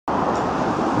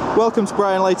Welcome to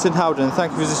Brian Leighton Howden and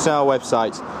thank you for visiting our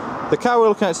website. The car we're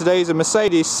looking at today is a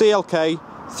Mercedes CLK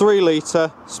 3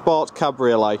 litre Sport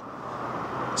Cabriolet.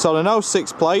 It's on an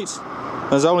 06 plate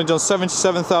and has only done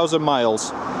 77,000 miles.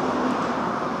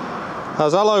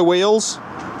 Has alloy wheels,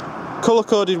 colour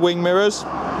coded wing mirrors,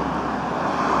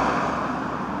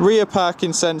 rear parking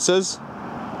sensors,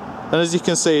 and as you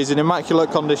can see is in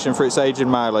immaculate condition for its age and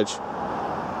mileage.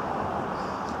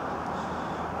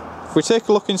 If we take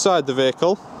a look inside the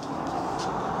vehicle,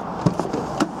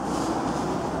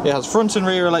 it has front and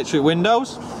rear electric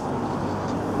windows,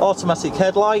 automatic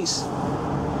headlights,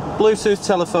 Bluetooth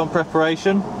telephone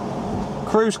preparation,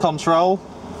 cruise control,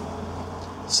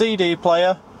 CD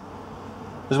player,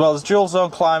 as well as dual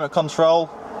zone climate control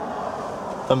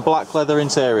and black leather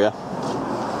interior.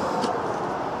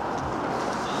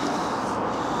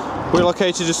 We're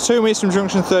located just 2 metres from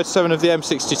junction 37 of the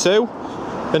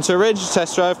M62, and to arrange a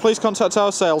test drive please contact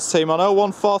our sales team on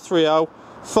 01430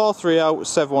 430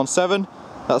 717.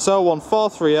 That's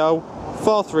 01430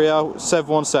 430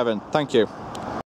 717. Thank you.